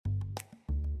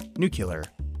Nuclear.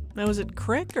 Now, is it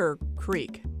crick or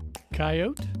creek?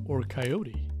 Coyote or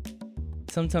coyote?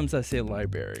 Sometimes I say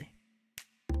library.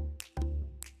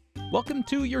 Welcome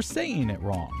to You're Saying It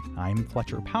Wrong. I'm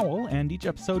Fletcher Powell, and each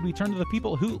episode we turn to the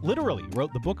people who literally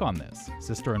wrote the book on this,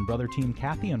 sister and brother team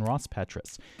Kathy and Ross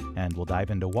Petrus. And we'll dive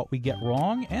into what we get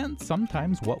wrong and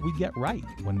sometimes what we get right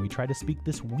when we try to speak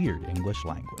this weird English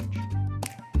language.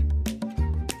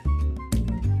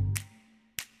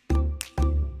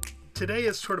 Today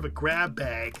is sort of a grab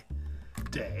bag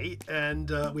day, and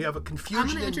we have a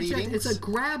confusion in meetings. It's a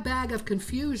grab bag of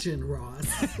confusion,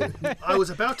 Ross. I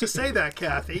was about to say that,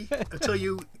 Kathy, until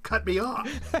you cut me off.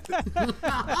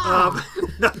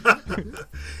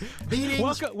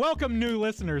 Meetings. Welcome, new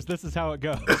listeners. This is how it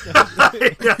goes.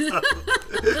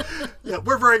 Yeah,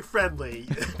 we're very friendly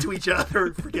to each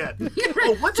other. Forget.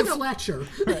 To Fletcher.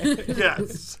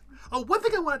 Yes. Oh, one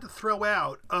thing I wanted to throw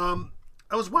out.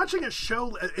 I was watching a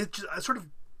show. Sort of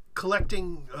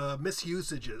collecting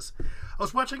misusages. I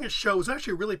was watching a show. It was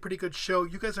actually a really pretty good show.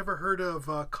 You guys ever heard of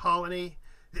Colony?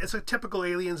 It's a typical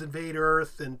aliens invade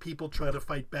Earth and people try to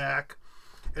fight back.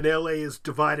 And LA is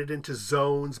divided into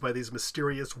zones by these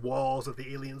mysterious walls that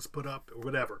the aliens put up or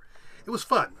whatever. It was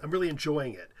fun. I'm really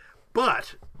enjoying it.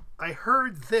 But I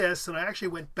heard this and I actually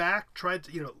went back, tried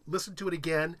to listen to it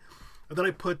again. And then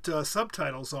I put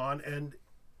subtitles on and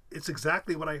it's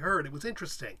exactly what I heard. It was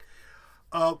interesting.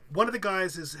 One of the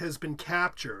guys has been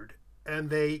captured, and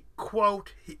they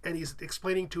quote, and he's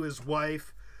explaining to his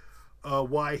wife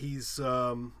why he's,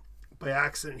 by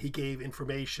accident, he gave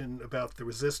information about the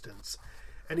resistance.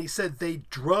 And he said, they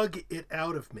drug it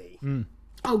out of me. Mm.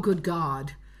 Oh, good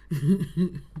God.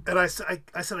 And I said,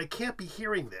 I can't be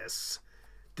hearing this.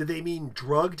 Did they mean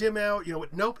drugged him out?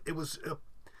 Nope, it was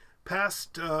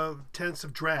past tense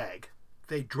of drag.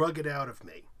 They drug it out of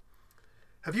me.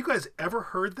 Have you guys ever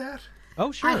heard that?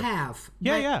 Oh, sure. I have.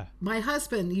 Yeah. My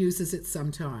husband uses it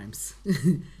sometimes.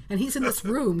 And he's in this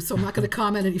room, so I'm not going to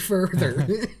comment any further.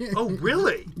 Oh,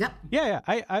 really? Yep. Yeah.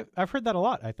 I've heard that a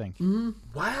lot, I think. Mm-hmm.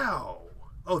 Wow.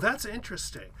 Oh, that's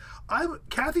interesting.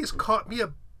 Kathy's caught me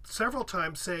up several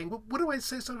times saying, what do I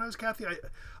say sometimes, Kathy?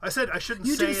 I said I shouldn't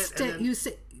say it.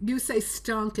 You say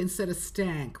stunk instead of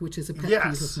stank, which is a pet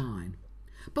Yes. peeve of mine.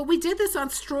 But we did this on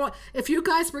strong. If you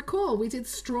guys recall, we did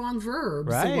strong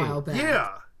verbs Right. a while back.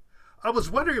 Yeah. I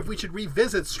was wondering if we should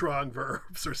revisit strong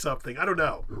verbs or something. I don't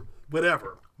know.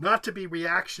 Whatever. Not to be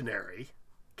reactionary,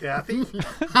 Kathy.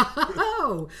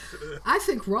 Oh, I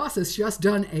think Ross has just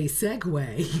done a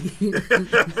segue.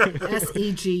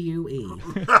 SEGUE.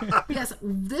 Yes,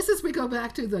 this is we go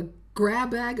back to the grab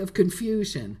bag of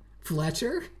confusion.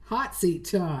 Fletcher, hot seat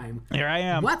time. Here I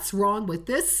am. What's wrong with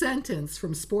this sentence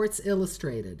from Sports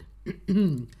Illustrated?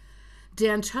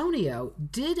 D'Antonio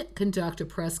did conduct a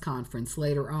press conference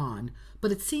later on,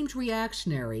 but it seemed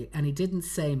reactionary and he didn't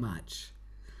say much.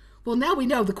 Well, now we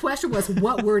know. The question was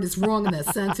what word is wrong in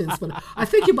that sentence, but I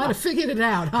think you might have figured it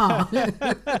out, huh?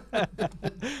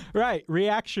 Right,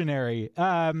 reactionary.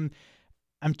 I'm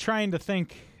trying to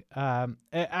think.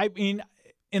 I mean,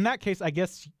 in that case, I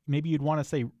guess maybe you'd want to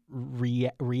say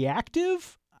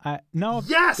reactive? No?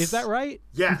 Yes! Is that right?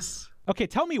 Yes. Okay,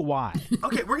 tell me why.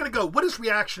 Okay, we're going to go. What does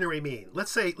reactionary mean?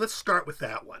 Let's start with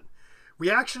that one.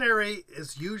 Reactionary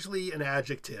is usually an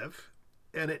adjective,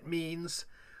 and it means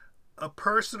a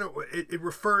person, it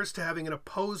refers to having an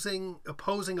opposing a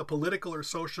political or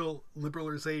social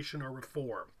liberalization or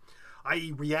reform,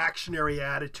 i.e. reactionary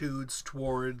attitudes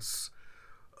towards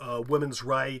women's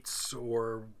rights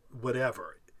or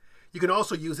whatever. You can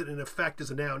also use it in effect as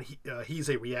a noun. He's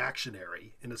a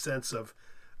reactionary in the sense of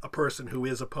a person who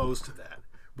is opposed to that.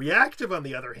 Reactive, on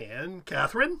the other hand,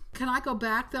 Catherine? Can I go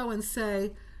back, though, and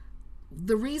say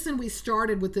the reason we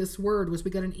started with this word was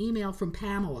we got an email from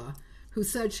Pamela who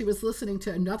said she was listening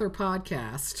to another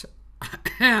podcast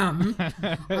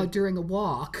during a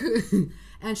walk,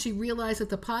 and she realized that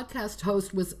the podcast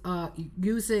host was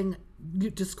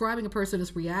describing a person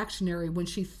as reactionary when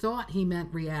she thought he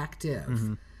meant reactive.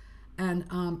 Mm-hmm.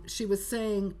 And she was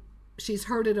saying she's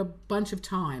heard it a bunch of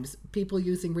times. People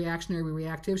using reactionary,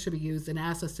 reactive should be used, and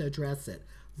asked us to address it.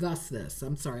 Thus this.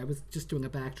 I'm sorry, I was just doing a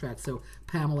backtrack so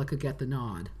Pamela could get the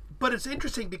nod. But it's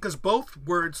interesting because both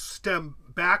words stem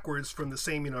backwards from the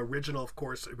same, original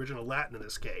Latin in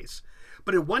this case.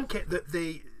 But in one case,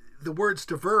 the words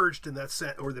diverged in that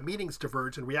set, or the meanings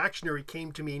diverged, and reactionary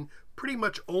came to mean pretty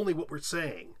much only what we're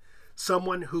saying.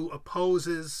 Someone who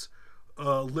opposes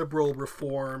liberal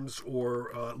reforms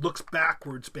or looks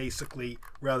backwards, basically,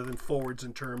 rather than forwards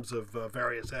in terms of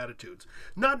various attitudes.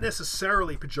 Not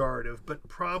necessarily pejorative, but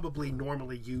probably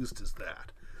normally used as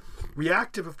that.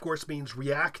 Reactive, of course, means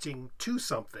reacting to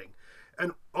something.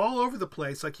 And all over the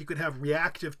place, like you could have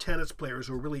reactive tennis players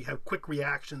who really have quick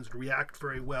reactions and react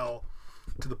very well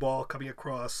to the ball coming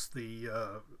across the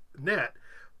net.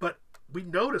 But we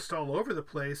noticed all over the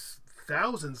place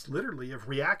thousands, literally, of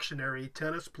reactionary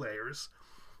tennis players,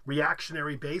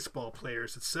 reactionary baseball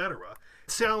players, etc.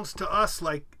 It sounds to us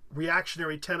like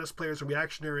reactionary tennis players and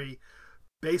reactionary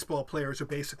baseball players are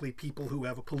basically people who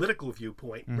have a political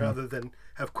viewpoint rather than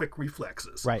have quick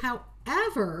reflexes. Right.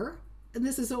 However, and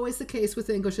this is always the case with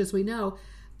English, as we know,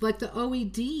 like the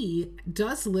OED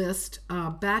does list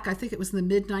back, I think it was in the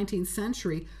mid-19th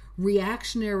century,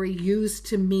 reactionary used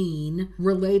to mean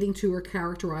relating to or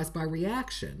characterized by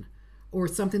reaction, or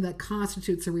something that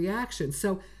constitutes a reaction.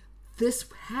 So this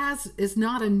is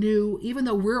not a new, even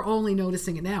though we're only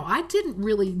noticing it now. I didn't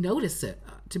really notice it,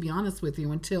 to be honest with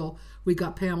you, until we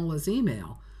got Pamela's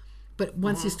email. But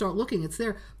once you start looking, it's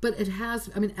there. But it has,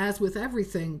 I mean, as with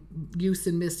everything, use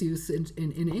and misuse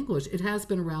in English, it has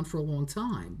been around for a long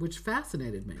time, which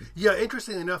fascinated me. Yeah,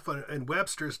 interestingly enough, in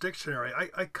Webster's dictionary,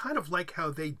 I kind of like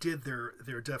how they did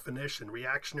their definition,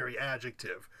 reactionary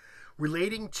adjective,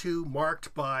 relating to,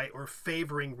 marked by, or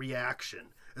favoring reaction,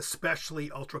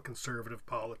 especially ultra-conservative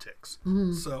politics.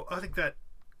 So I think that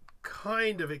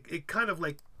kind of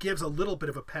like gives a little bit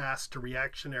of a pass to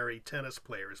reactionary tennis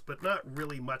players, but not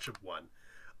really much of one.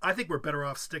 I think we're better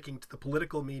off sticking to the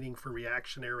political meaning for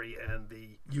reactionary and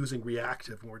the using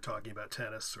reactive when we're talking about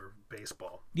tennis or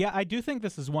baseball. Yeah, I do think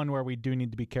this is one where we do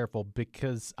need to be careful,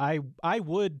 because I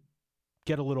would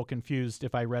get a little confused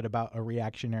if I read about a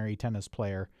reactionary tennis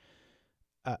player.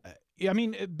 I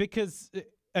mean, because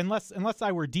unless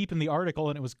I were deep in the article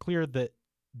and it was clear that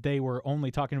they were only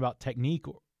talking about technique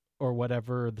or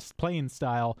whatever, the playing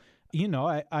style, you know,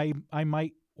 I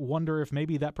might wonder if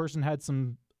maybe that person had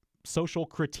some social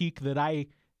critique that I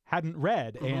hadn't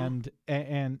read, and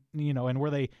you know, and were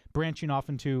they branching off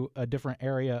into a different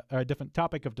area or a different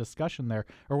topic of discussion there,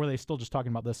 or were they still just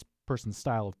talking about this person's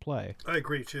style of play? I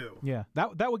agree too. Yeah,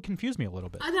 that would confuse me a little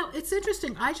bit. I know, it's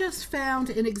interesting. I just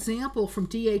found an example from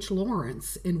D.H.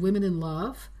 Lawrence in Women in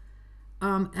Love,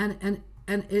 and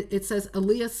it says a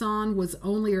liaison was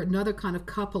only another kind of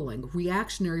coupling,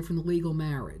 reactionary from the legal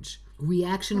marriage.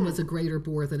 Reaction was a greater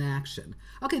bore than action.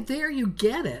 Okay, there you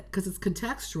get it, because it's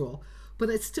contextual, but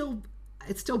it still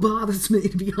bothers me,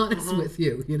 to be honest with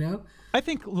you, you know? I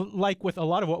think, like with a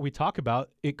lot of what we talk about,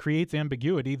 it creates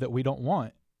ambiguity that we don't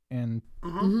want, and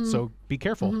so be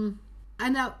careful.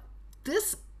 And now,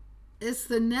 this is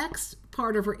the next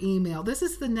part of her email. This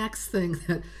is the next thing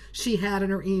that she had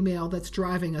in her email that's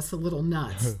driving us a little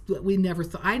nuts.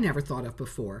 I never thought of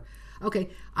before. Okay,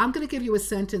 I'm going to give you a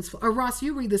sentence. Ross,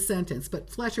 you read the sentence, but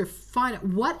Fletcher, find out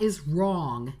what is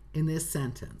wrong in this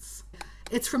sentence.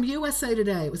 It's from USA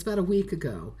Today. It was about a week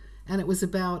ago, and it was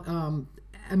about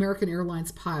American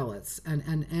Airlines pilots and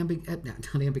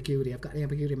not ambiguity. I've got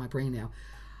ambiguity in my brain now.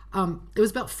 It was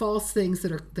about false things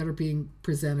that are being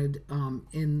presented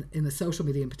in the social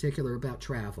media, in particular, about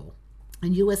travel.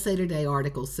 And USA Today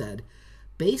article said,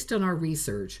 based on our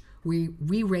research,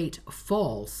 we rate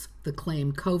false the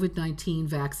claim COVID-19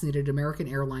 vaccinated American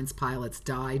Airlines pilots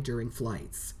died during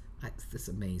flights. This is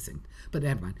amazing, but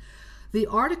never mind. The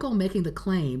article making the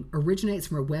claim originates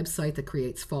from a website that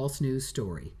creates false news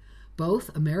story.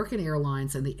 Both American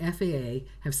Airlines and the FAA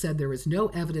have said there is no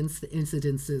evidence the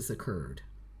incidences occurred.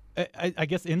 I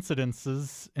guess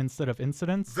incidences instead of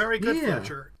incidents. Very good, Yeah.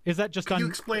 Fletcher. Is that just Can you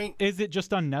explain? Is it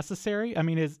just unnecessary? I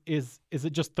mean, is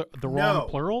it just the wrong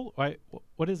plural?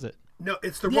 What is it? No,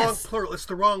 it's the Yes. wrong plural. It's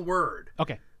the wrong word.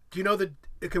 Okay. Do you know that?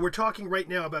 Okay, we're talking right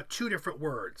now about two different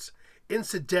words: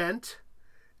 incident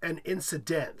and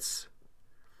incidents.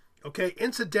 Okay,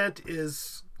 incident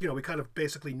is, you know, we kind of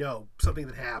basically know something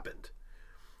that happened.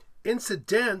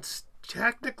 Incidents,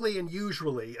 technically and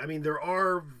usually, I mean, there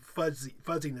are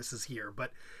fuzzinesses here,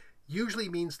 but usually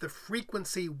means the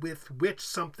frequency with which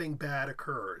something bad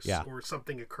occurs or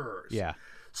something occurs. Yeah.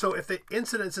 So if the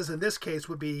incidences in this case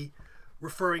would be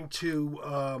referring to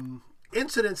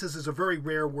incidences is a very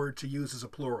rare word to use as a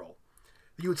plural.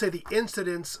 You would say the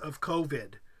incidence of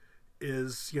COVID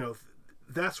is, you know,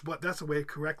 that's a way of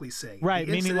correctly saying. Right,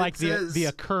 The meaning like incidence the is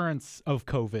occurrence of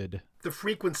COVID. the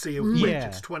frequency of which Yeah.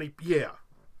 it's 20. Yeah.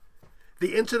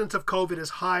 The incidence of COVID is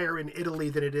higher in Italy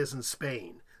than it is in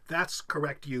Spain. That's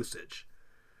correct usage.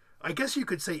 I guess you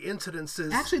could say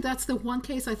incidences. Actually, that's the one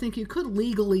case I think you could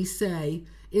legally say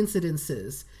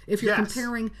incidences. If you're Yes.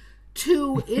 comparing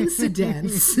two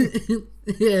incidents,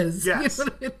 is. Yes. You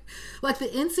know what I mean? Like the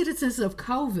incidences of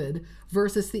COVID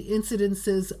versus the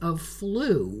incidences of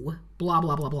flu, blah,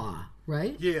 blah, blah, blah.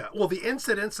 right? Yeah. Well, the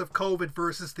incidence of COVID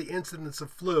versus the incidence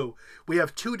of flu, we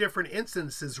have two different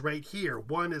incidences right here.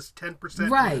 One is 10%.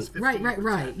 One is 15%.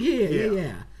 Right.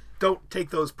 Yeah. Don't take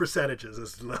those percentages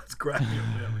as grab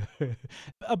you.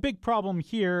 A big problem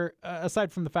here,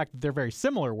 aside from the fact that they're very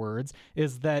similar words,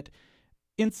 is that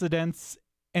incidents,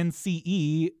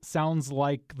 NCE, sounds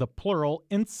like the plural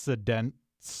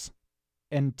incidents,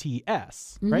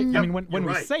 NTS, right? Mm-hmm. I mean, when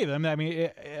we right. say them, I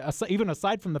mean, even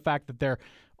aside from the fact that they're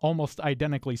almost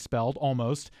identically spelled,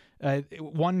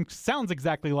 one sounds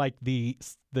exactly like the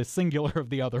singular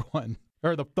of the other one.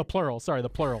 Or the plural, sorry,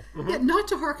 the plural. Yeah, not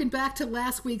to harken back to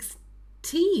last week's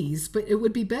tease, but it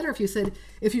would be better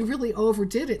if you really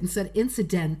overdid it and said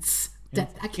incidents.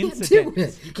 I can't do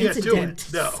it. You can't do it.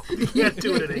 No, you can't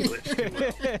do it in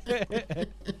English.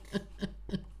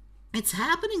 It's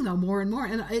happening though more and more,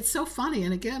 and it's so funny.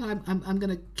 And again, I'm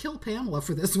going to kill Pamela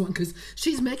for this one because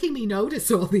she's making me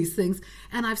notice all these things.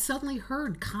 And I've suddenly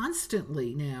heard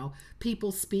constantly now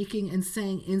people speaking and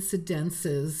saying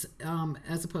incidences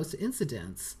as opposed to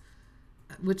incidents,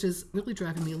 which is really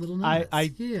driving me a little nuts.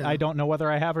 I don't know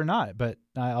whether I have or not, but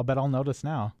I'll bet I'll notice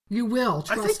now. You will,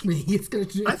 trust me. It's going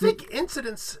to. I think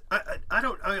incidents. I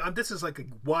don't. This is like a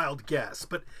wild guess,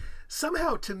 but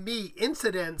somehow to me,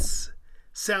 incidents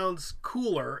sounds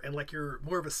cooler and like you're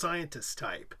more of a scientist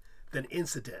type than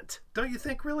incident. Don't you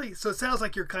think, really? So it sounds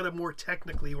like you're kind of more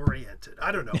technically oriented.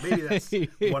 I don't know. Maybe that's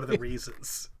one of the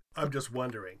reasons. I'm just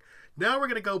wondering. Now we're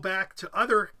going to go back to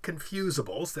other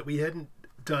confusables that we hadn't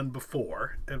done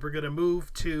before, and we're going to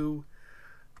move to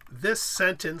this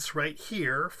sentence right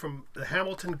here from the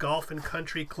Hamilton Golf and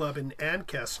Country Club in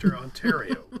Ancaster,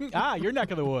 Ontario. Your neck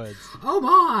of the woods. Oh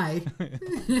my!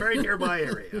 Very near my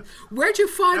area. Where'd you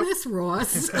find this,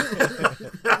 Ross?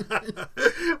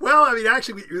 Well, I mean,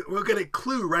 actually, we're going to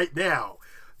clue right now.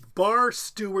 Bar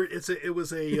steward. It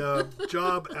was a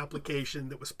job application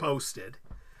that was posted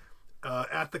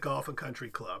at the Golf and Country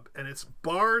Club, and it's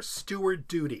bar steward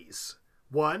duties.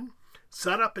 1,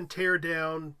 set up and tear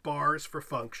down bars for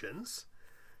functions.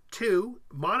 2,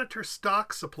 monitor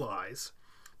stock supplies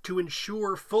to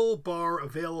ensure full bar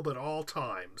available at all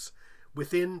times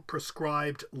within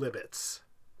prescribed limits.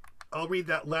 I'll read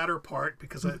that latter part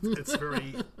because it's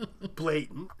very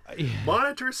blatant.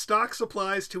 Monitor stock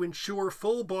supplies to ensure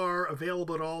full bar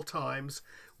available at all times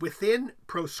within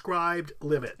prescribed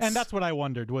limits. And that's what I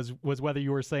wondered was whether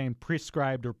you were saying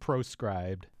prescribed or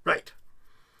proscribed. Right.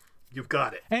 You've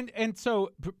got it. And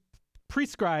so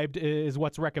prescribed is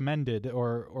what's recommended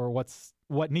or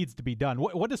what needs to be done.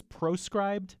 What is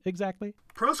proscribed exactly?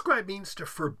 Proscribed means to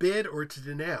forbid or to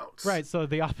denounce. Right, so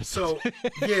the opposite. So,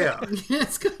 yeah.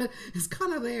 It's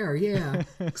kind of there, yeah.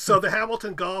 So the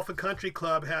Hamilton Golf and Country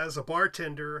Club has a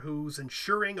bartender who's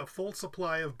ensuring a full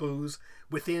supply of booze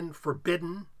within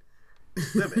forbidden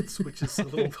limits, which is a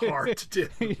little hard to do.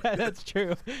 Yeah, that's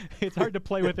true. It's hard to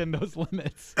play within those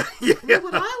limits. Yeah. Well,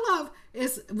 what I love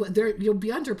is you'll be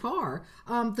under par.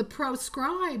 The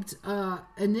proscribed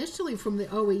initially from the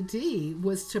OED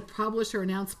was to publish or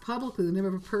announce publicly the name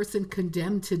of a person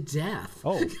condemned to death.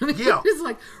 Oh, yeah. It's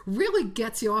like really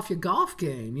gets you off your golf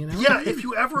game, you know? Yeah,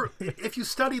 if you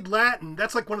studied Latin,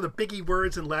 that's like one of the biggie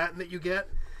words in Latin that you get,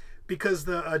 because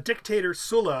the dictator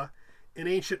Sulla in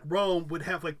ancient Rome would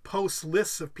have like post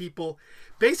lists of people.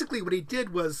 Basically what he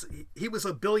did was he was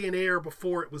a billionaire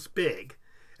before it was big,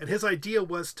 and his idea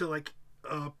was to like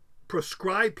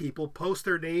proscribe people, post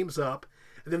their names up,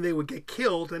 and then they would get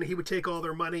killed and he would take all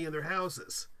their money and their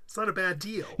houses. It's not a bad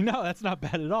deal. No, that's not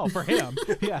bad at all for him.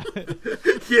 Yeah.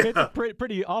 Yeah. It's a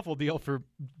pretty awful deal for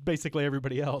basically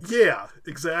everybody else. Yeah,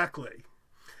 exactly.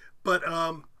 But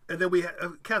and then we had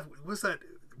Kath, what's that?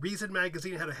 Reason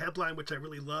magazine had a headline which I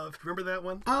really loved. Remember that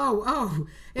one? Oh,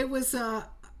 it was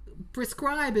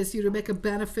prescribe is you to make a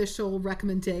beneficial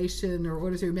recommendation or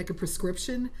orders you make a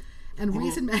prescription. And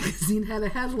Reason magazine had a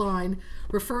headline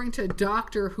referring to a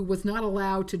doctor who was not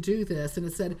allowed to do this, and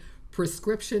it said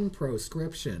proscription.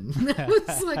 It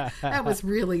was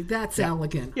like that's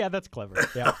elegant. Yeah, that's clever.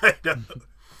 Yeah. I know.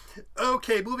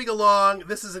 Okay, moving along.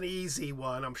 This is an easy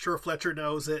one. I'm sure Fletcher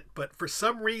knows it, but for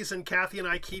some reason, Kathy and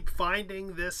I keep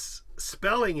finding this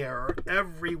spelling error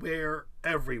everywhere.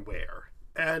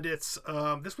 And it's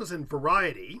this was in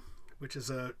Variety, which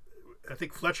is I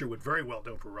think Fletcher would very well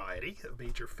know Variety, a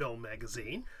major film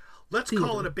magazine. Let's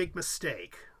call it a big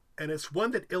mistake. And it's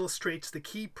one that illustrates the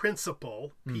key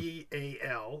principle,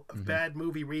 P-A-L, of bad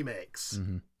movie remakes.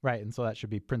 Mm-hmm. Right, and so that should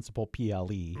be principal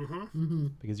P-L-E,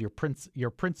 because your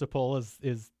principal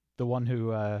is the one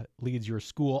who leads your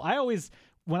school. I always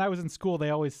when I was in school, they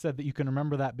always said that you can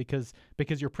remember that because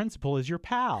your principal is your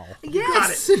pal.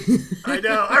 Yes. I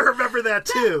know. I remember that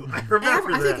too. I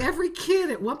remember I that. think every kid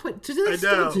at one point, do they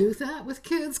still do that with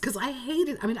kids? Because I hate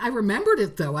it. I mean, I remembered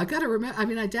it though. I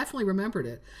definitely remembered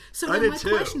it. So now my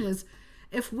question is,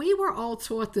 if we were all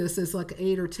taught this as like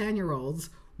 8 or 10-year-olds,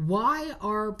 why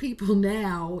are people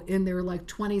now in their like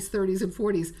 20s, 30s, and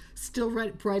 40s still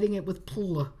writing it with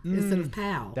pl instead of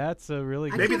pal? That's a really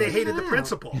good Maybe they figure hated the that out.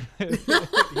 principal. He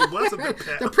wasn't the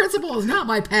pal. The principal is not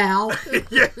my pal.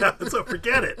 Yeah, so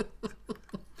forget it.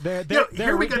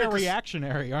 They're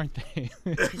reactionary, aren't they?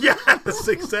 Yes,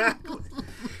 exactly.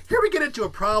 Here we get into a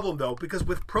problem, though, because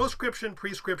with proscription,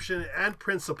 prescription, and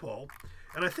principle,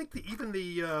 and I think even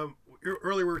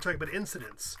earlier we were talking about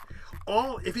incidents.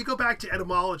 If you go back to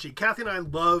etymology, Kathy and I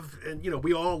love, and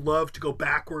we all love to go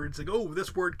backwards. Like, oh,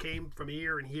 this word came from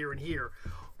here and here and here.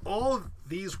 All of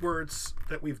these words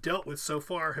that we've dealt with so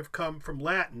far have come from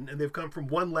Latin, and they've come from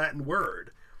one Latin word.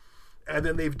 And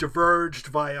then they've diverged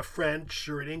via French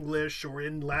or in English or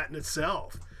in Latin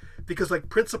itself. Because like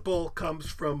principle comes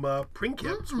from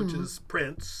princeps, which is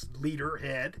prince, leader,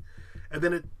 head. And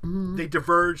then they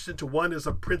diverged into one as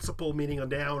a principle, meaning a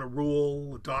noun, a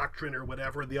rule, a doctrine, or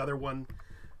whatever. And the other one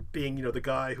being, the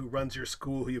guy who runs your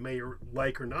school, who you may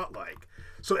like or not like.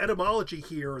 So etymology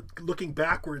here, looking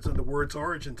backwards on the word's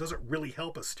origin, doesn't really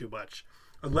help us too much.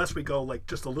 Unless we go like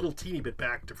just a little teeny bit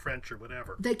back to French or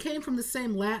whatever. They came from the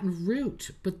same Latin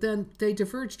root, but then they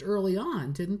diverged early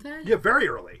on, didn't they? Yeah, very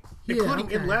early, including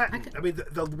in Latin. I mean,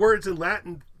 the words in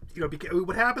Latin,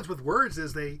 what happens with words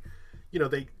is they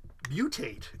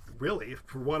mutate, really,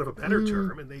 for want of a better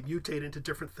term, and they mutate into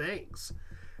different things.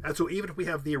 And so even if we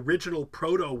have the original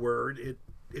proto word,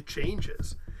 it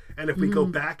changes. And if we go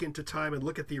back into time and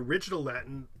look at the original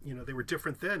Latin, they were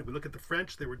different then. If we look at the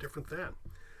French, they were different then.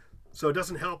 So it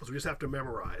doesn't help us. We just have to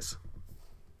memorize.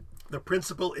 The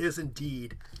principal is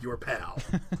indeed your pal.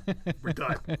 We're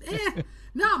done.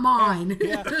 Not mine.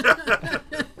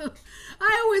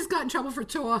 I always got in trouble for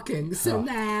talking, so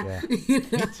nah. Yeah. Me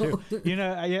too.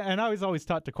 And I was always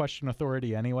taught to question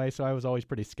authority anyway, so I was always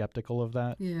pretty skeptical of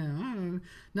that. Yeah,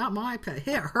 not my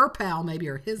pal. Her pal maybe,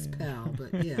 or his pal,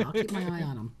 but I'll keep my eye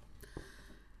on him.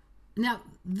 Now,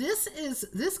 this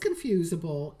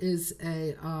confusable is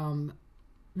a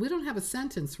we don't have a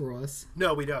sentence, Ross.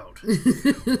 No, we don't.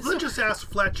 Let's just ask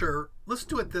Fletcher. Let's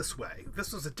do it this way.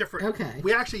 This was a different... Okay.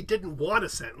 We actually didn't want a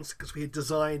sentence because we had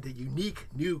designed a unique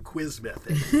new quiz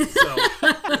method. So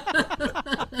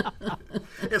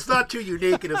it's not too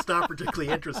unique and it's not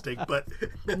particularly interesting, but...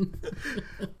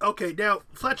 Okay, now,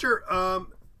 Fletcher,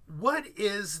 what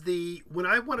is the... When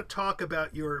I want to talk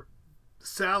about your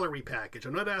salary package,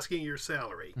 I'm not asking your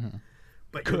salary,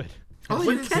 but... Good.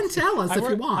 You can tell us if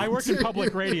you want. I work in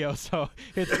public radio, so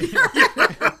it's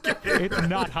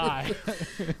not high.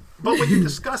 But when you're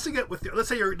discussing it with, let's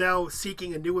say you're now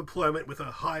seeking a new employment with a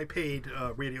high-paid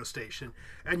radio station,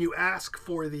 and you ask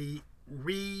for the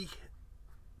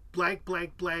blank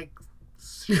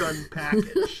shun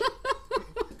package.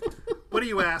 What do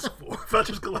you ask for? If I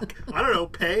just go like, I don't know,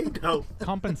 pay? No.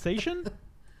 Compensation?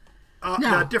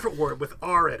 No. A different word with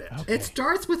R in it. Okay. It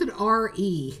starts with an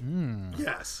R-E.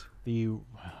 Yes.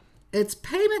 It's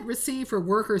payment received for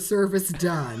work or service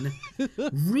done. Well,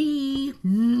 I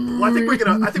think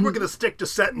we're gonna stick to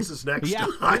sentences next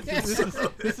time.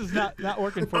 This is not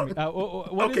working for me.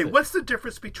 What's the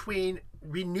difference between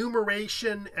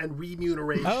remuneration and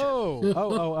remuneration? I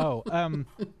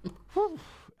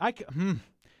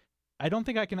don't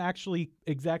think I can actually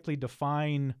exactly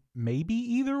define maybe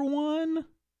either one.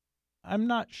 I'm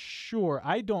not sure.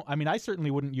 I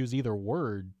certainly wouldn't use either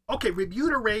word. Okay,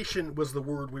 remuneration was the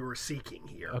word we were seeking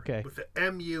here. Okay. With the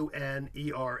M-U-N-E-R-A-T-I-O-N.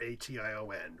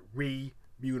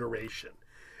 Remuneration.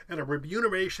 And a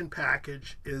remuneration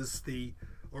package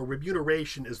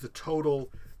remuneration is the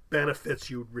total benefits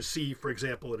you receive, for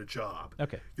example, at a job.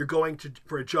 Okay. You're going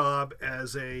for a job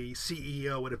as a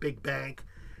CEO at a big bank.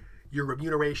 Your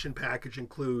remuneration package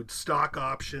includes stock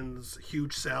options,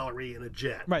 huge salary, and a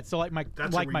jet. Right. So my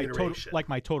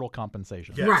total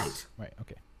compensation. Yes. Right.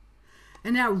 Okay.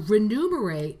 And now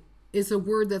remunerate is a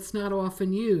word that's not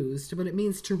often used, but it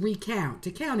means to recount,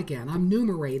 to count again. I'm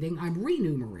numerating. I'm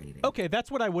renumerating. Okay, that's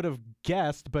what I would have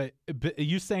guessed, but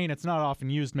you saying it's not often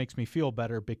used makes me feel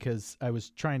better because I was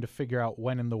trying to figure out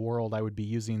when in the world I would be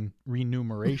using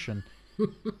remuneration.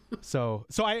 So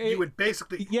you would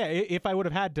basically if I would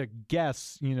have had to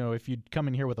guess, if you'd come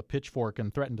in here with a pitchfork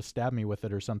and threaten to stab me with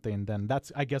it or something, then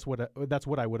that's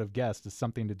what I would have guessed is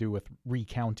something to do with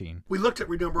recounting. We looked at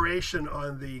remuneration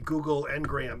on the Google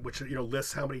Ngram, which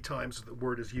lists how many times the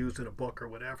word is used in a book or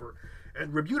whatever,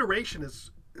 and remuneration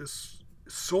is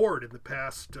soared in the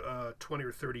past 20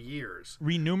 or 30 years.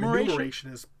 Remuneration?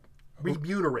 Remuneration is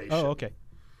remuneration. Oh, okay.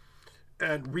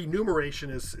 And remuneration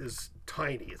is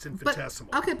tiny. It's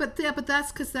infinitesimal. But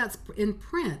that's because that's in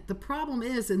print. The problem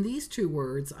is in these two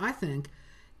words, I think,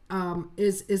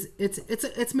 it's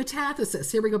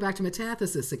metathesis. Here we go back to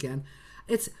metathesis again.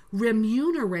 It's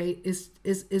remunerate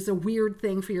is a weird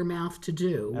thing for your mouth to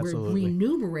do. Absolutely. Where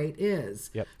remunerate is.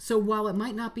 Yep. So while it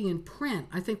might not be in print,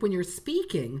 I think when you're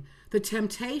speaking, the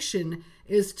temptation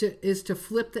is to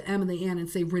flip the M and the N and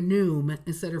say renum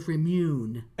instead of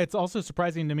remune. It's also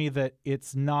surprising to me that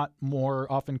it's not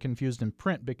more often confused in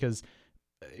print because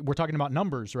we're talking about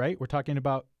numbers, right? We're talking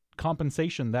about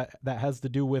compensation that has to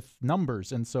do with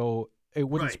numbers, and so it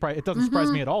wouldn't surprise. It doesn't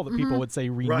surprise me at all that people would say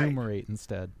remunerate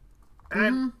instead.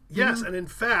 And yes, and in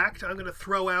fact, I'm going to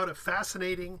throw out a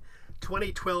fascinating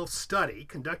 2012 study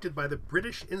conducted by the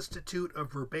British Institute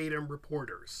of Verbatim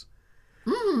Reporters.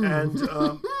 And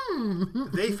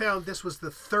they found this was the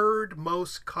third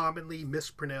most commonly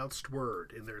mispronounced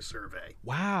word in their survey.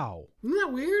 Wow. Isn't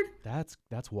that weird? That's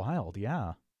wild,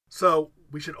 yeah. So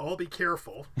we should all be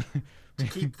careful to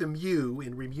keep the mu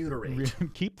in remunerate.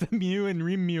 Keep the mu and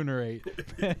remunerate.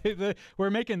 We're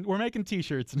making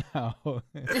t-shirts now.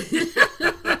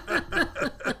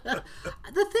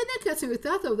 The thing that gets me with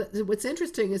that, though, that what's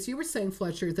interesting is you were saying,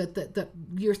 Fletcher, that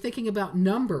you're thinking about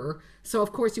number. So,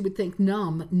 of course, you would think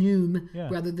noom,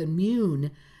 rather than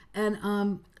mune. And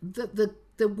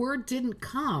the word didn't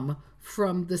come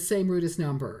from the same root as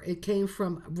number. It came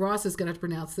from, Ross is going to have to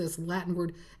pronounce this Latin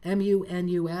word,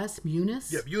 M-U-N-U-S,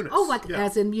 munis. Yeah, munis. Oh, like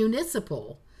as in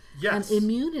municipal. Yes. And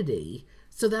immunity.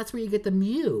 So that's where you get the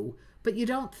mu. But you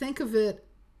don't think of it.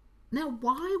 Now,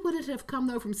 why would it have come,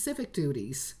 though, from civic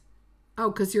duties? Oh,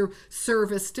 because your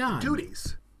service done.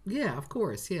 Duties. Yeah, of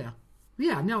course, yeah.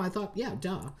 Yeah, no, I thought, yeah,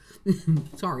 duh.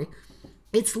 Sorry.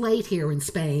 It's late here in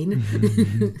Spain.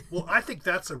 Well, I think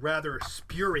that's a rather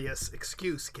spurious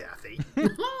excuse, Kathy.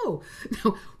 Oh,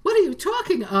 no, what are you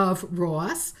talking of,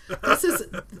 Ross? This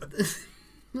is...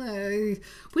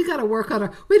 we got to work on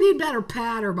we need better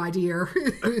patter, my dear.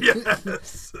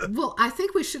 Yes. Well, I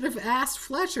think we should have asked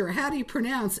Fletcher, how do you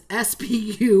pronounce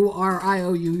S-P-U-R-I-O-U-S?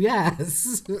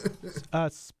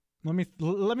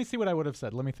 Let me see what I would have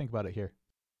said. Let me think about it here.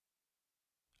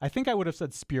 I think I would have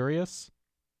said spurious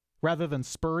rather than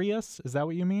spurious. Is that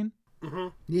what you mean? Mm-hmm.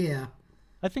 Yeah.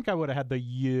 I think I would have had the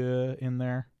y in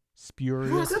there.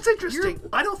 Spurious. Well, that's interesting.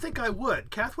 I don't think I would.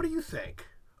 Kath, what do you think?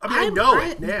 I mean, I know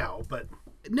it now, but...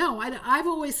 No, I've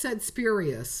always said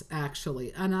spurious,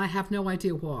 actually, and I have no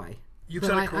idea why. You've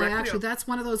said it correctly? Actually, that's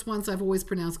one of those ones I've always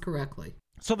pronounced correctly.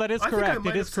 So that is correct.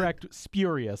 It is correct.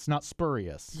 Spurious, not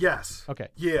spurious. Yes. Okay.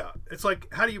 Yeah. It's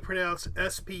like, how do you pronounce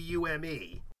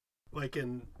S-P-U-M-E? Like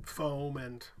in foam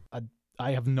and...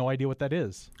 I have no idea what that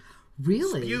is.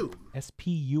 Really? Spume.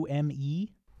 S-P-U-M-E?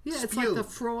 Yeah, it's Spume. like the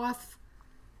froth.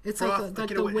 It's Froth,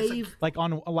 like you the know, it's wave. Like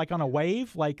on a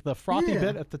wave? Like the frothy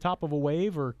bit at the top of a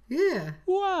wave? Or Yeah.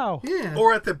 wow. Yeah.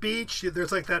 Or at the beach,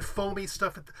 there's like that foamy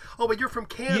stuff. But you're from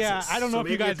Kansas. Yeah, I don't know so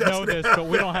if you maybe guys it know doesn't this, have but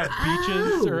we don't have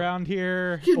beaches around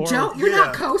here. You don't? You're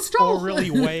not coastal? Or really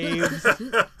waves.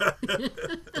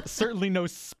 Certainly no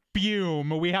spume.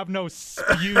 We have no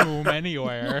spume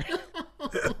anywhere.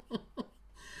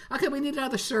 Okay, we need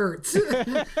other shirts.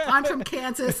 I'm from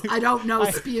Kansas. I don't know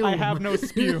spume. I have no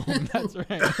spume. That's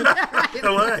right.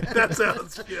 All right, that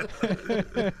sounds good.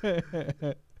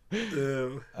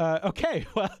 Okay,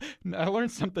 well, I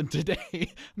learned something today. I'm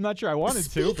not sure I wanted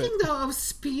to, but... Speaking, though, of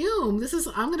spume,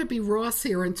 I'm going to be Ross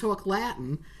here and talk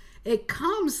Latin. This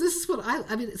is what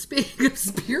I mean, speaking of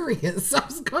spurious, I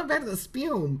was going back to the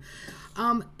spume.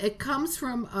 It comes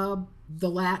from the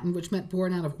Latin, which meant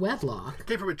born out of wedlock. It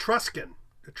came from Etruscan.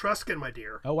 Etruscan, my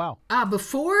dear. Oh, wow.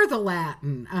 Before the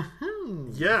Latin.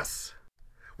 Uh-huh. Yes.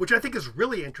 Which I think is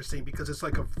really interesting because it's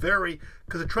like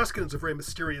because Etruscan is a very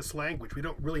mysterious language. We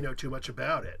don't really know too much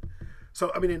about it.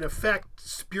 So, I mean, in effect,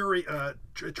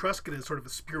 Etruscan is sort of a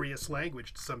spurious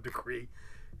language to some degree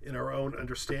in our own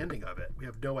understanding of it. We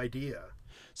have no idea.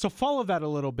 So follow that a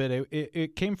little bit.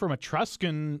 It came from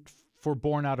Etruscan for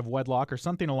born out of wedlock or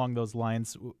something along those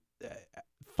lines.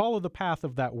 Follow the path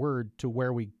of that word to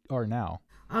where we are now.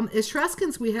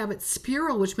 Etruscans, we have it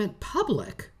spural, which meant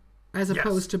public, as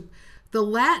opposed to the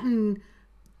Latin.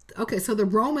 Okay, so the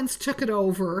Romans took it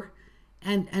over,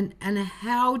 and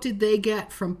how did they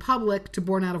get from public to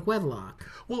born out of wedlock?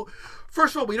 Well,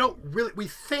 first of all, we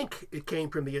think it came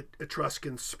from the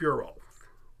Etruscan spural.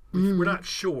 We're not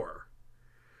sure.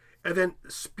 And then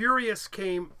spurious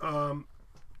came,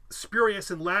 spurious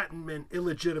in Latin meant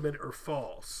illegitimate or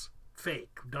false.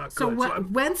 fake, not So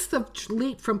good. when's the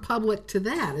leap from public to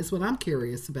that is what I'm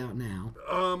curious about now.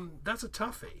 That's a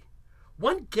toughie.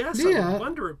 One guess Yeah. I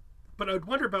would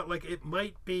wonder about, like, it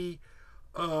might be,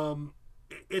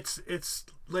 it's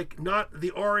like, not,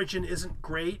 the origin isn't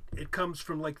great. It comes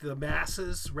from, like, the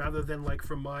masses rather than, like,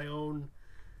 from my own.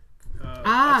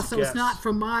 That's a So it's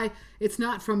guess.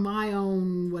 not from my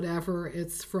own whatever.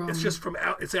 It's from. It's just from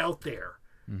out. It's out there.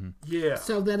 Yeah.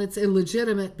 So then it's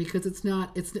illegitimate because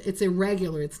it's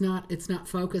irregular. It's not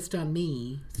focused on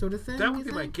me, sort of thing. That would you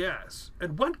be my think? guess.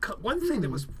 And one thing that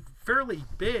was fairly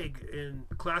big in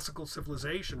classical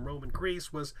civilization, Rome and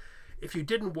Greece, was if you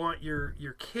didn't want your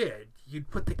kid, you'd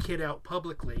put the kid out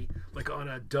publicly, like on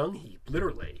a dung heap,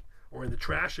 literally, or in the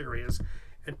trash areas,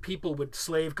 and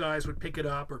slave guys would pick it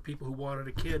up, or people who wanted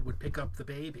a kid would pick up the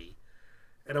baby.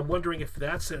 And I'm wondering if, in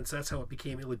that sense, that's how it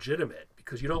became illegitimate,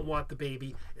 because you don't want the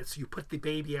baby. You put the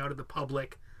baby out in the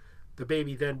public. The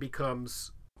baby then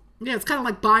becomes... Yeah, it's kind of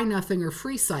like buy nothing or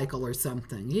free cycle or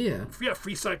something. Yeah. Yeah,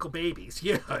 free cycle babies.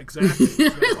 Yeah, exactly.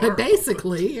 It's horrible.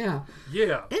 Basically, yeah.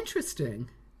 Yeah. Interesting.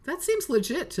 That seems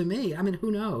legit to me. I mean, who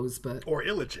knows, but... Or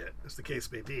illegit, as the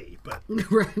case may be. But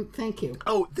Right, thank you.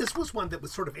 oh, this was one that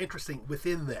was sort of interesting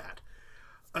within that.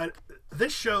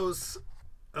 This shows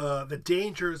the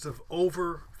dangers of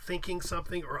overthinking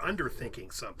something or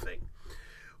underthinking something.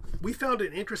 We found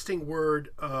an interesting word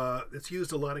that's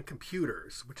used a lot in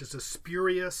computers, which is a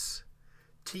spurious,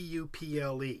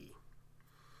 T-U-P-L-E.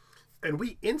 And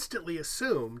we instantly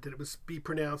assumed that it would be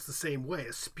pronounced the same way,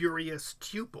 a spurious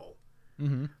tuple.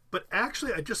 Mm-hmm. But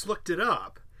actually, I just looked it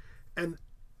up, and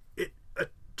a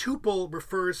tuple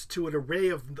refers to an array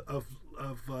of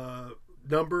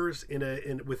numbers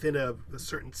within a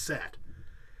certain set.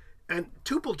 And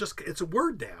tuple it's a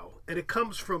word now, and it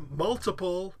comes from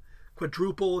multiple,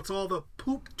 quadruple. It's all the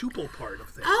tuple part of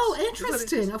things. Oh, Isn't that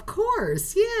interesting. Of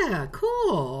course. Yeah,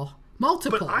 cool.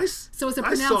 Multiple. But so is it I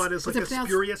pronounced, saw it as like is a it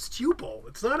pronounced, spurious tuple.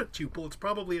 It's not a tuple. It's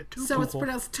probably a tuple. so it's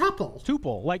pronounced tuple.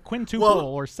 Tuple, like quintuple Well-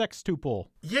 or sextuple.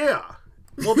 Yeah.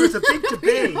 Well, there's a big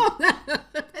debate.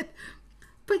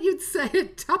 But you'd say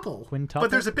it tuple. Quintuple.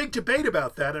 But there's a big debate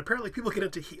about that. Apparently, people get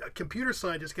into computer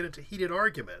scientists get into heated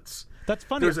arguments. That's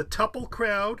funny. There's a tuple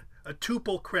crowd, a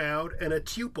tuple crowd, and a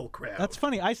tuple crowd. That's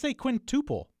funny. I say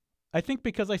quintuple. I think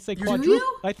because I say do quadruple.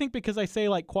 you? I think because I say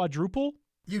like quadruple.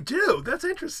 You do. That's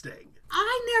interesting.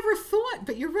 I never thought,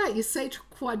 but you're right. You say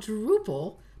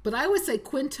quadruple, but I always say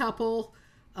quintuple,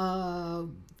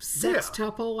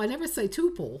 sextuple. I never say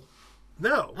tuple.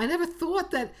 No. I never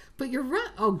thought that, but you're right.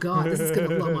 Oh, God, this is going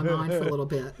to blow my mind for a little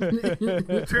bit.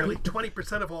 Apparently,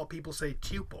 20% of all people say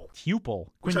tuple, Tuple.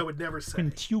 which I would never say.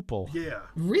 Quintuple. Yeah.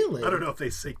 Really? I don't know if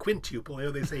they say quintuple. I know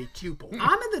they say tuple.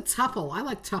 I'm in the tuple. I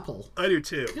like tuple. I do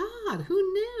too. God, who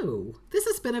knew? This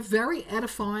has been a very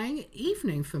edifying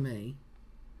evening for me.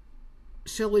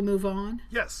 Shall we move on?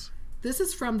 Yes. This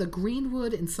is from the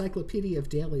Greenwood Encyclopedia of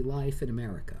Daily Life in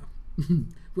America,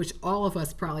 which all of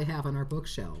us probably have on our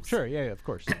bookshelves. Sure. Yeah. Of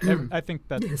course. I think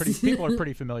that people are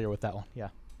pretty familiar with that one. Yeah.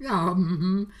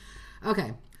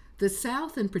 Okay. The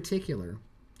South, in particular,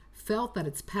 felt that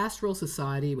its pastoral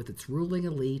society with its ruling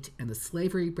elite and the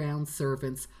slavery-bound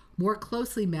servants more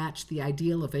closely matched the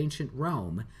ideal of ancient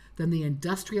Rome than the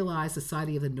industrialized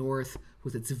society of the North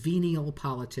with its venial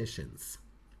politicians.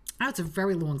 That's a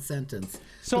very long sentence.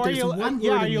 So but are there's you? one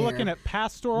Yeah. word Are in you there. looking at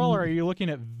pastoral or are you looking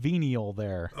at venial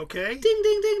there? Okay. Ding,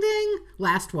 ding, ding, ding.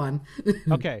 Last one.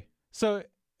 Okay. So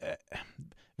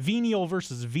venial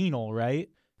versus venal, right?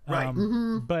 Right.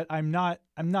 But I'm not.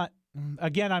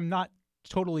 Again, I'm not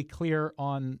totally clear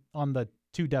on the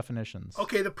two definitions.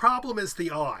 Okay. The problem is the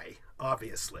I,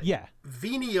 obviously. Yeah.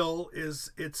 Venial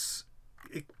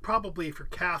probably, if you're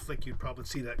Catholic, you'd probably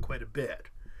see that quite a bit.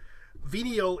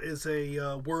 Venial is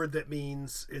a word that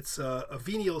means it's a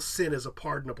venial sin is a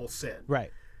pardonable sin. Right.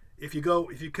 If you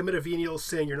commit a venial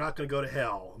sin, you're not going to go to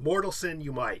hell. Mortal sin,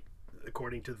 you might,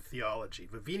 according to the theology.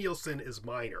 But venial sin is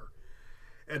minor,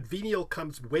 and venial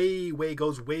goes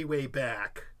way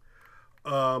back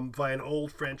via an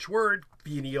old French word,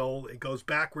 venial. It goes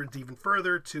backwards even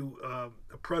further to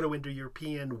a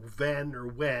Proto-Indo-European ven or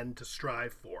wen, to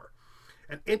strive for.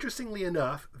 And interestingly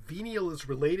enough, venial is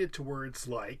related to words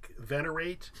like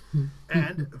venerate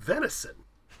and venison.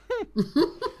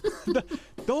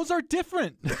 Those are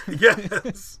different. Yes.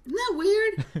 Isn't that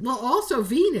weird? Well, also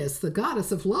Venus, the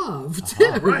goddess of love,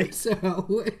 too. Right. So,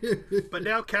 But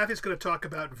now Kathy's going to talk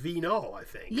about venal, I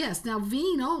think. yes. Now,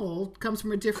 venal comes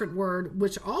from a different word,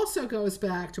 which also goes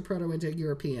back to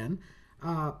Proto-Indo-European,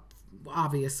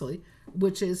 obviously,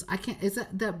 which is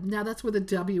now that's where the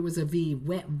W is a V,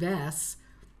 ves,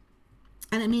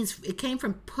 and it came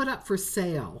from put up for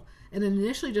sale. and it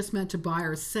initially just meant to buy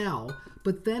or sell,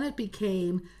 but then it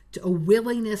became a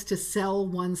willingness to sell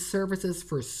one's services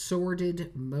for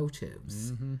sordid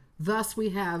motives. Thus, we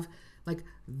have like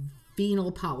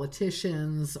venal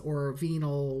politicians or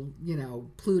venal,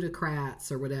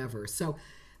 plutocrats or whatever. So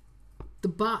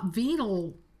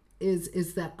venal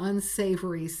is that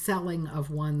unsavory selling of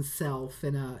oneself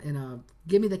in a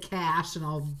give me the cash and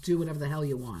I'll do whatever the hell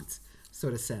you want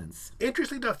sort of sense.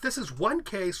 Interesting enough, this is one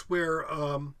case where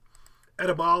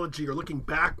etymology or looking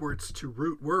backwards to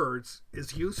root words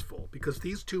is useful, because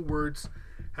these two words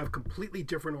have completely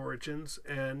different origins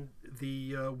and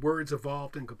the words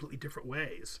evolved in completely different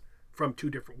ways from two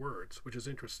different words, which is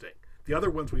interesting. The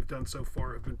other ones we've done so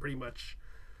far have been pretty much,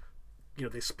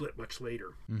 they split much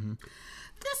later. Mm-hmm.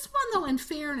 This one, though, in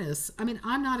fairness, I mean,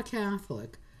 I'm not a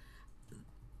Catholic,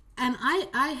 and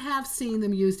I have seen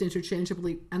them used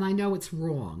interchangeably, and I know it's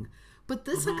wrong. But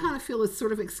this I kind of feel is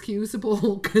sort of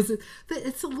excusable because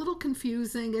it's a little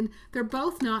confusing, and they're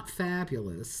both not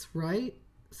fabulous, right?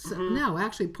 So, no,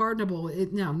 actually, pardonable.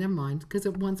 No, never mind, because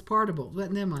one's pardonable.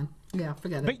 But never mind. Yeah,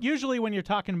 forget it. But usually when you're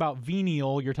talking about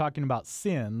venial, you're talking about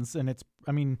sins, and it's,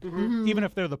 even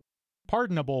if they're the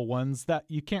pardonable ones, that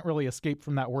you can't really escape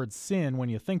from that word sin when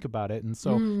you think about it. And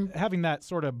so having that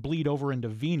sort of bleed over into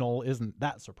venal isn't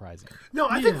that surprising. No,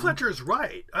 I think Fletcher is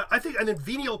right. I think an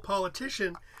venial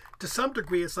politician, to some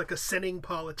degree, is like a sinning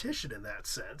politician in that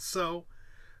sense. So,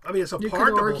 I mean, it's a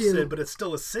pardonable sin, but it's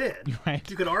still a sin. Right.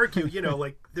 You could argue,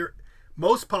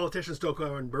 most politicians don't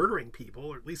go around murdering people,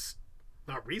 or at least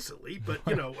not recently, but,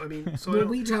 So well,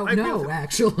 we don't know,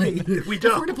 actually. We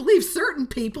don't. If we're to believe certain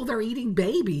people, they're eating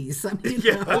babies. I mean,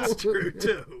 yeah, that's true,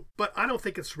 too. But I don't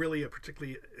think it's really a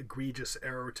particularly egregious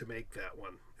error to make that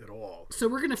one at all. So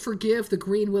we're going to forgive the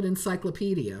Greenwood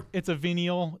Encyclopedia. It's a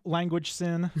venial language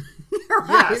sin.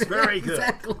 Right, yes, very good.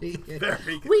 Exactly.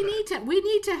 Very good. We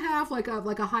need to have like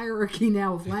a hierarchy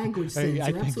now of language sins. I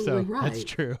You're think absolutely so. right. That's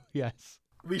true. Yes.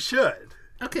 We should.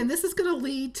 Okay, and this is going to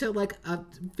lead to like a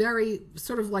very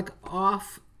sort of like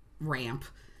off ramp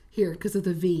here because of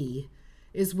the V.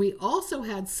 Is we also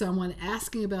had someone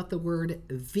asking about the word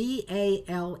VALET.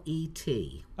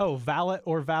 Oh, valet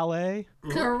or valet?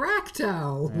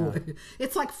 Correcto. Yeah.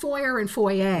 It's like foyer and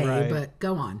foyer, right. But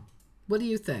go on. What do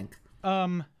you think?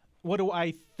 What do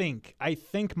I think? I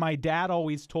think my dad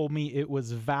always told me it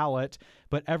was valet,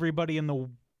 but everybody in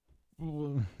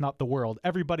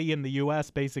everybody in the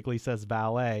U.S. basically says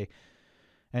valet.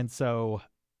 And so,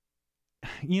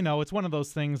 it's one of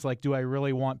those things like, do I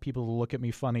really want people to look at me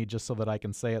funny just so that I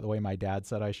can say it the way my dad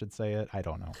said I should say it? I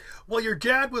don't know. Well, your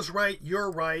dad was right,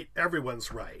 you're right,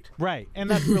 everyone's right. Right, and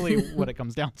that's really what it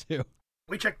comes down to.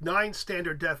 We checked 9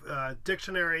 standard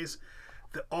dictionaries.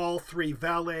 All 3,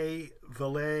 valet,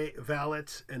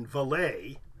 and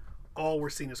valet, all were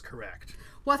seen as correct.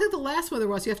 Well, I think the last one there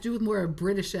was you have to do with more of a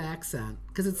British accent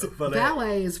because it's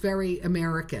valet is very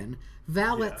American.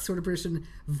 Valet sort of British. And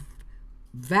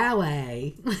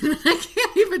valet, I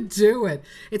can't even do it.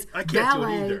 It's I can't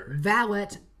valet, do it either.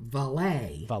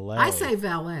 Valet. Valet. I say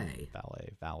valet.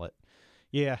 Valet.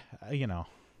 Yeah,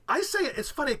 I say it. It's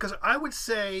funny because I would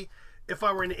say if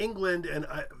I were in England and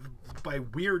by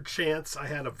weird chance I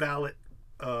had a valet,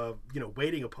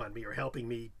 waiting upon me or helping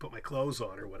me put my clothes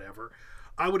on or whatever,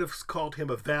 I would have called him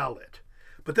a valet.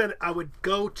 But then I would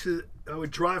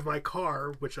drive my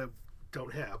car, which I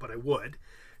don't have, but I would,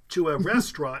 to a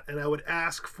restaurant and I would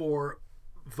ask for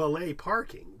valet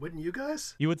parking. Wouldn't you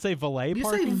guys? You would say valet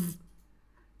parking?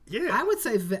 Yeah. I would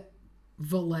say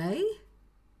valet?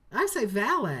 I say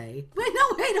valet. Wait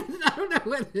a minute. I don't know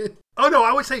what it is. Oh, no,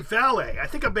 I would say valet. I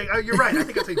think you're right. I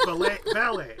think I'd say valet.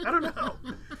 I don't know.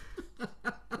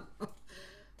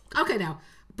 Okay, now,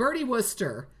 Bertie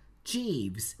Wooster,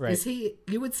 Jeeves, right. Is he?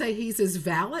 You would say he's his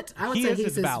valet? I would say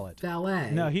he's his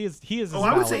valet. No, he is his valet.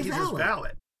 I would say he's his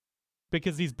valet.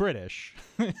 Because he's British.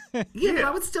 Yeah, but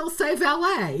I would still say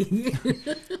valet.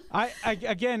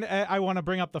 I want to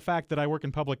bring up the fact that I work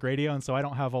in public radio, and so I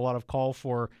don't have a lot of call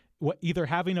for either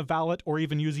having a valet or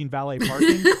even using valet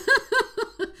parking.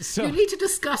 So, you need to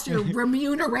discuss your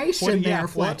remuneration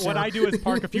Fletcher. What I do is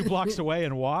park a few blocks away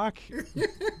and walk.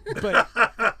 But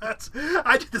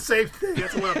I did the same thing.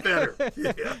 That's a lot better.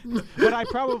 Yeah. But I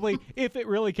probably, if it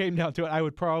really came down to it, I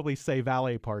would probably say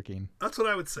valet parking. That's what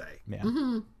I would say. Yeah.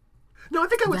 Mm-hmm. No, I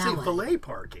think I would say valet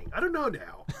parking. I don't know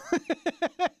now.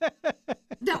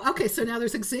 No, okay, so now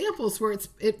there's examples where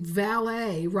it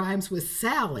valet rhymes with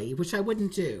Sally, which I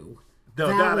wouldn't do. No,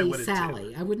 valet, that I wouldn't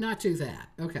Sally. do. I would not do that.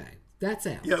 Okay, that's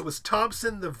out. Yeah, it was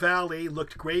Thompson the valet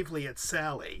looked gravely at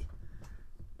Sally.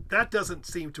 That doesn't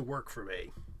seem to work for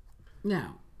me.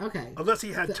 No, okay. Unless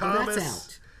he had Thomas.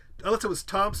 That's out. unless it was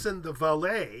Thompson the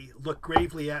valet, looked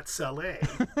gravely at Saleh.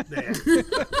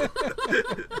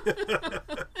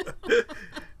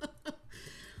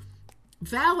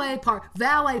 Valet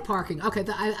parking. Okay,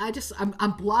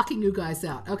 I'm blocking you guys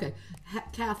out. Okay,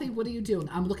 Kathy, what are you doing?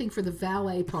 I'm looking for the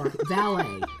valet park.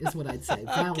 Valet is what I'd say.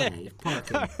 Valet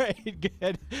parking. All right,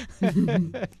 good.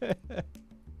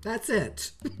 That's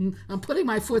it. I'm putting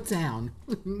my foot down.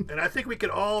 And I think we can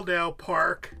all now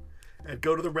park and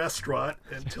go to the restaurant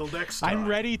until next time. I'm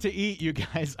ready to eat, you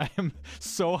guys. I am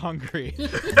so hungry.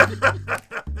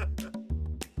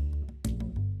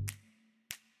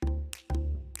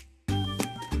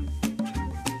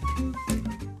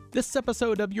 This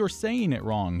episode of You're Saying It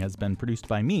Wrong has been produced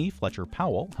by me, Fletcher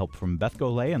Powell, help from Beth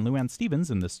Golay and Luann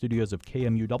Stevens in the studios of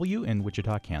KMUW in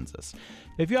Wichita, Kansas.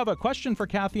 If you have a question for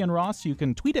Kathy and Ross, you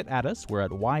can tweet it at us. We're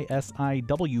at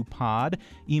YSIWpod.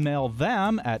 Email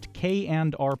them at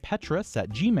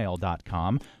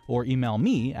kandrpetrus@gmail.com or email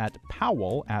me at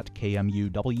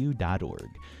powell@kmuw.org.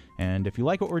 And if you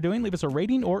like what we're doing, leave us a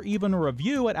rating or even a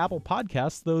review at Apple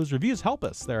Podcasts. Those reviews help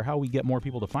us. They're how we get more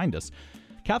people to find us.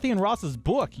 Kathy and Ross's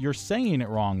book, You're Saying It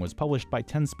Wrong, was published by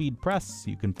 10 Speed Press.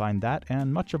 You can find that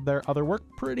and much of their other work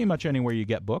pretty much anywhere you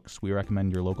get books. We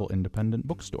recommend your local independent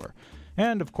bookstore.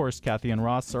 And, of course, Kathy and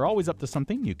Ross are always up to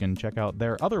something. You can check out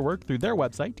their other work through their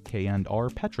website,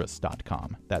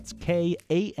 kandrpetrus.com. That's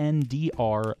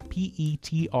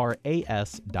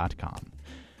KANDRPETRAS.com.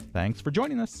 Thanks for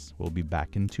joining us. We'll be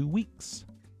back in 2 weeks.